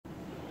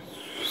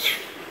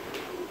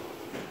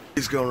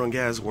What's going on,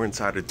 guys? We're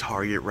inside of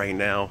Target right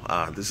now.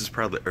 This is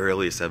probably the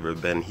earliest I've ever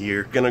been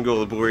here. Gonna go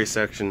to the Blu-ray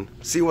section,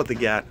 see what they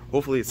got.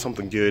 Hopefully it's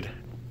something good.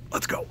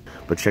 Let's go.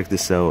 But check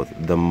this out,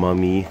 The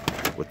Mummy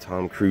with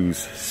Tom Cruise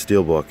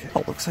Steelbook.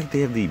 Oh, looks like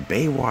they have the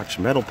Baywatch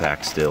metal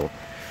pack still.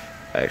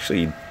 I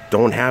actually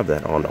don't have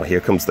that. Oh no,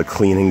 here comes the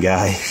cleaning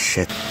guy.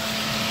 Shit.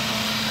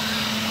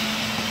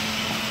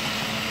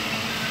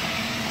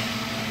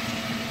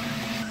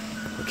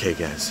 Okay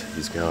guys,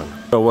 he's gone.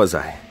 Where was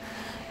I?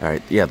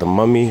 Alright, yeah, The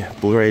Mummy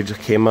Blu-ray just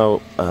came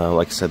out.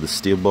 Like I said, the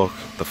Steelbook,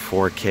 the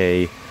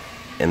 4K,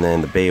 and then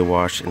the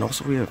Baywatch. And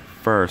also we have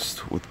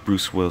First with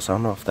Bruce Willis. I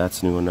don't know if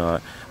that's new or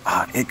not.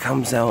 It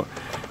comes out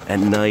at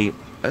night.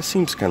 That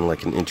seems kind of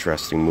like an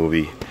interesting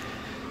movie.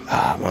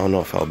 I don't know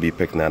if I'll be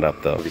picking that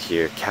up though. Over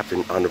here,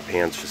 Captain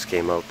Underpants just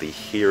came out, the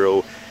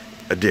Hero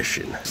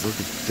Edition. Look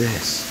at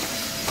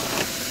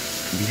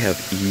this. We have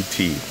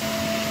E.T.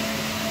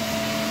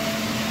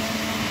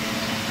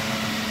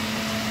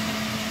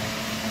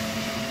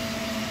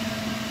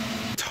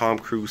 Tom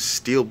Cruise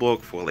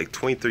Steelbook for like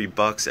 23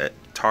 bucks at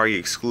Target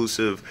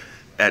exclusive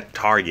at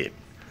Target.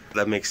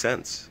 That makes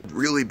sense.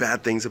 Really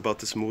bad things about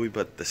this movie,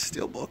 but the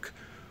Steelbook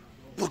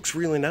looks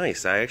really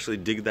nice. I actually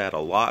dig that a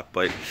lot,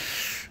 but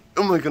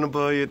am I gonna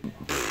buy it?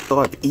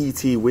 I have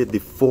E.T. with the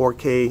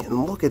 4K,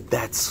 and look at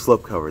that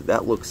slipcover.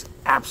 That looks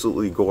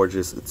absolutely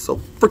gorgeous. It's so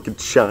freaking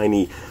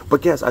shiny.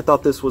 But guys, I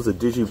thought this was a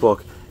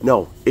digibook.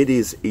 No, it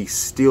is a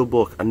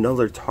Steelbook,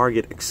 another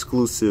Target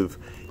exclusive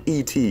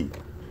E.T.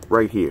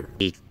 right here.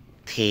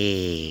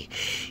 E.T.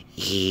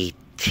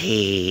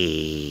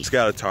 It's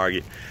got a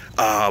Target.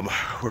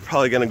 We're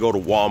probably gonna go to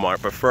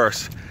Walmart, but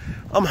first,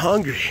 I'm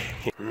hungry.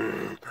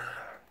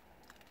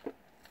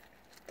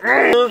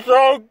 It's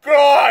so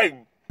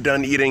good!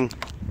 Done eating.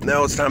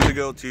 Now it's time to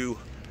go to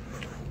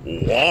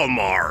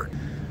Walmart.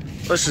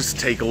 Let's just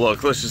take a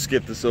look. Let's just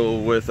get this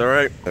over with,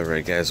 alright?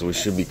 Alright guys, we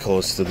should be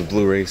close to the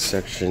Blu-ray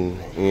section,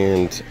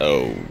 and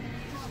oh,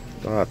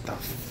 what the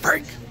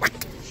frick? What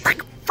the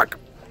frick?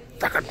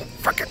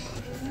 Frick.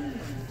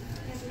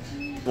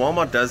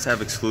 Walmart does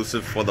have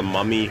exclusive for The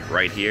Mummy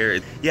right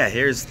here. Yeah,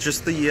 here's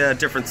just the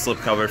different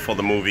slipcover for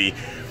the movie.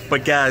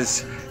 But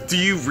guys, do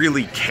you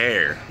really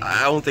care?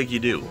 I don't think you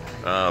do.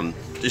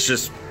 It's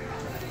just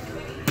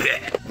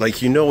bleh.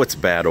 Like, you know it's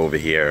bad over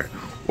here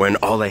when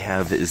all they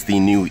have is the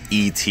new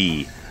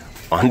E.T.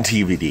 on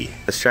DVD.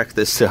 Let's check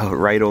this out.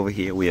 Right over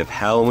here we have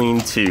Halloween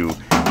 2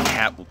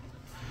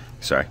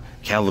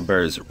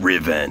 Calibur's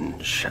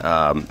Revenge.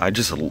 I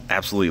just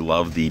absolutely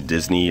love the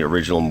Disney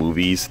original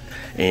movies,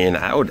 and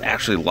I would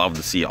actually love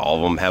to see all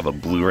of them have a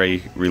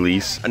Blu-ray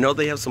release. I know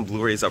they have some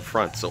Blu-rays up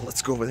front, so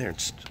let's go over there and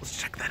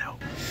let's check that out.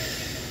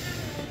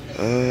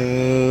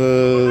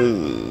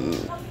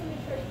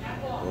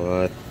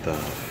 What the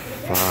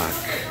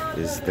fuck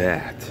is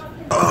that?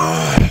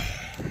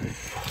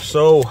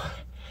 So,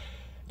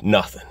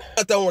 nothing.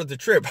 Not done with the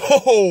trip.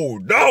 Oh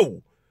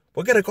no!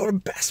 We're gonna go to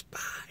Best Buy.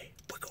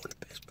 We're going to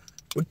Best Buy.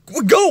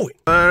 We're going!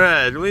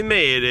 Alright, we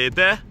made it.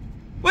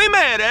 We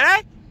made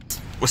it!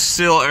 We're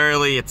still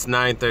early, it's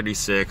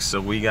 9:36, so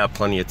we got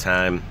plenty of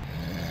time.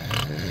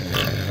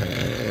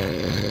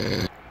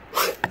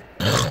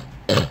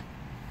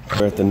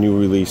 We're at the new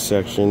release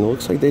section. It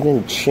looks like they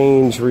didn't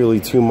change really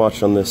too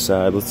much on this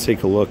side. Let's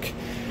take a look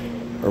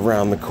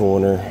around the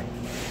corner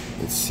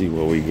and see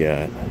what we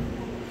got.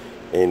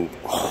 And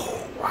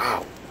oh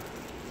wow.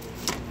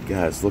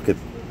 Guys, look at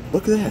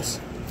this.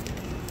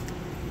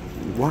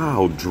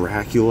 Wow,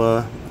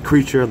 Dracula,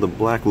 Creature of the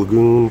Black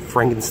Lagoon,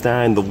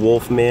 Frankenstein, the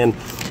Wolfman,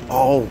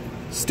 all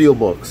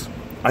Steelbooks.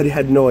 I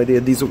had no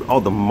idea these were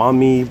all The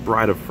Mummy,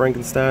 Bride of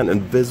Frankenstein,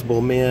 Invisible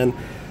Man.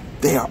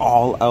 They are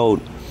all out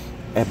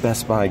at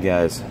Best Buy,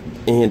 guys.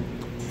 And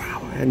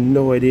wow, I had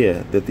no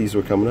idea that these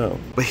were coming out.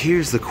 But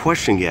here's the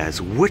question,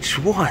 guys. Which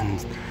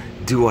ones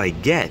do I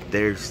get?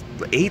 There's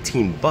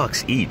 18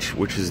 bucks each,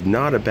 which is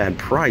not a bad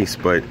price,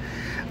 but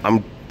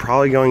I'm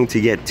probably going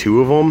to get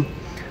 2 of them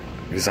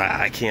because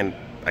I can't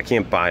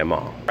buy them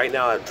all. Right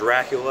now I have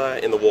Dracula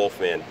and the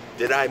Wolfman.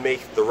 Did I make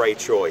the right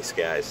choice,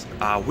 guys?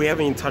 We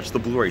haven't even touched the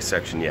Blu-ray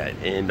section yet,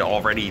 and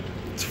already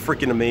it's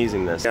freaking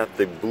amazingness. Got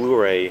the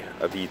Blu-ray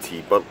of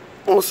E.T., but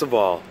most of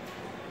all,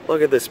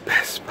 look at this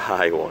Best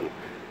Buy one.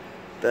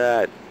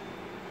 That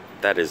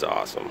is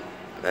awesome.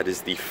 That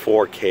is the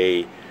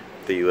 4K,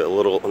 the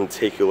little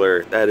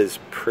lenticular. That is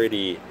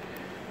pretty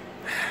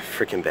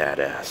freaking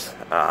badass.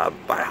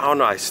 But I don't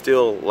know, I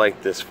still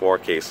like this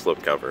 4K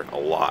slipcover a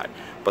lot,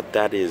 but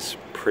that is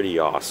pretty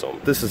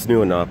awesome. This is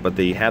new enough, but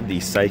they have the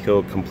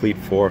Psycho Complete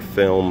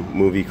 4-film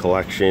movie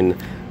collection,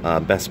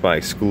 Best Buy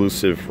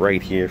exclusive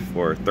right here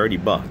for 30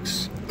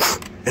 bucks.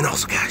 And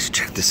also, guys,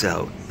 check this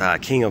out.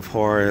 King of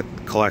Horror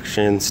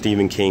collection,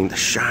 Stephen King, The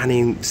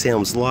Shining,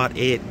 Salem's Lot,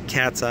 It,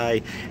 Cat's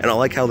Eye, and I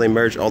like how they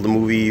merge all the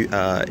movie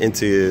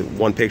into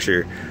one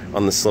picture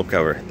on the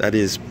slipcover. That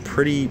is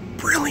pretty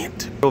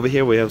brilliant. Over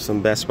here we have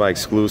some Best Buy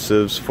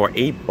exclusives for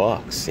 8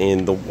 bucks,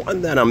 and the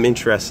one that I'm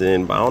interested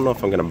in, but I don't know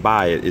if I'm gonna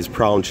buy it, is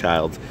Problem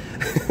Child.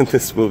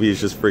 This movie is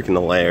just freaking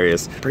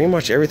hilarious. Pretty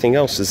much everything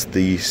else is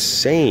the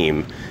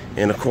same,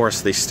 And of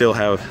course, they still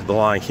have the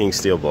Lion King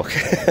Steelbook.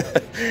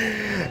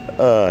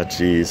 Oh,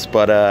 jeez.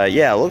 But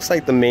yeah, it looks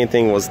like the main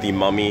thing was the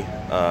Mummy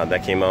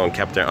that came out and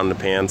kept their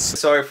underpants.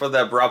 Sorry for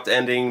the abrupt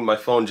ending. My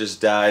phone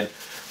just died.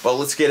 But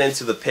let's get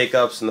into the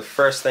pickups. And the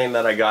first thing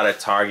that I got at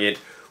Target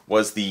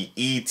was the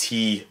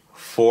E.T.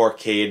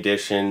 4K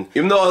edition.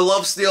 Even though I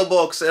love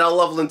Steelbooks and I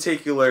love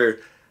lenticular,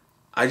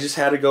 I just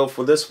had to go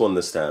for this one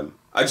this time.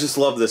 I just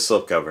love this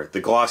slipcover.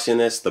 The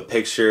glossiness, the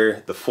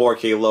picture, the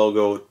 4K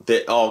logo,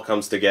 it all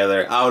comes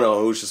together. I don't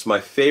know, it was just my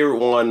favorite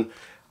one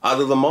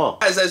out of them all.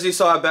 As you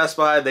saw at Best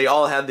Buy, they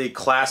all had the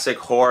classic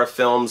horror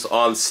films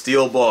on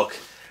Steelbook.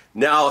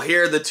 Now,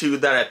 here are the two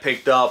that I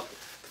picked up.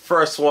 The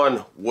first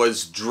one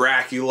was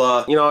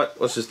Dracula. You know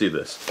what? Let's just do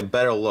this. A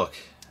better look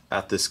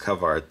at this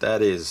cover art.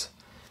 That is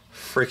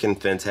freaking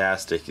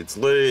fantastic. It's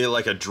literally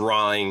like a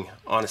drawing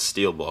on a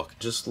Steelbook.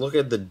 Just look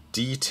at the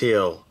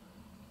detail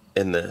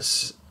in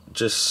this.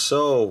 Just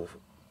so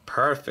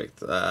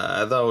perfect.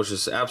 I thought it was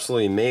just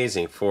absolutely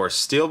amazing. For a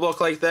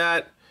Steelbook like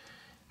that,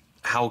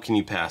 how can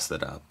you pass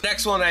that up?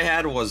 Next one I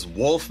had was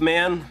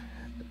Wolfman.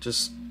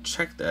 Just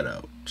check that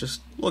out. Just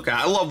look,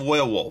 I love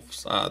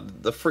werewolves.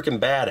 The freaking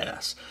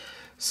badass.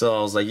 So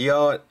I was like,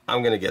 yo, what?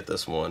 I'm gonna get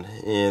this one.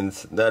 And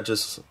that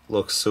just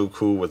looks so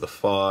cool with the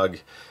fog,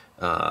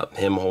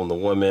 him holding the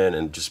woman,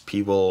 and just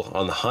people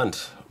on the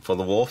hunt for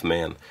the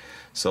Wolfman.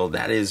 So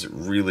that is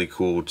really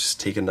cool. Just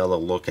take another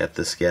look at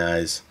this,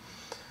 guys.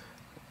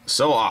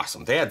 So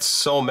awesome. They had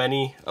so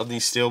many of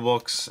these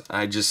Steelbooks.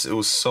 It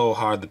was so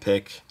hard to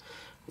pick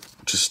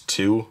just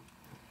two.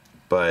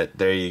 But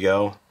there you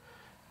go.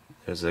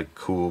 There's a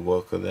cool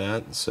book of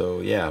that.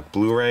 So yeah,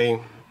 Blu-ray,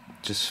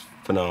 just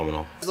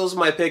phenomenal. Those are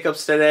my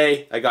pickups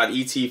today. I got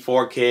E.T.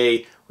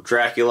 4K,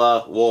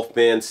 Dracula,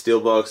 Wolfman,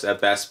 Steelbooks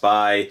at Best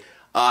Buy.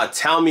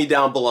 Tell me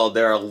down below.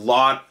 There are a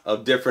lot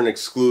of different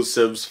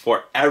exclusives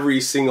for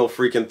every single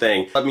freaking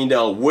thing. Let me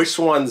know, which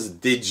ones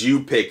did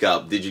you pick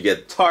up? Did you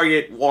get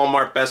Target,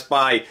 Walmart, Best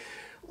Buy?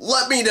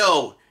 Let me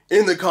know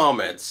in the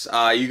comments.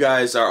 You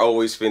guys are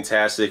always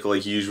fantastic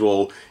like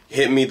usual.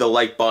 Hit me the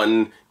like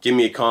button, give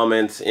me a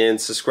comment,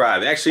 and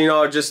subscribe. Actually, you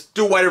know, just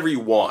do whatever you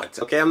want.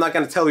 Okay, I'm not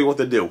going to tell you what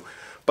to do.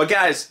 But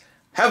guys,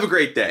 have a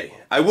great day.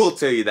 I will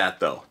tell you that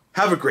though.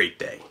 Have a great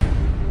day.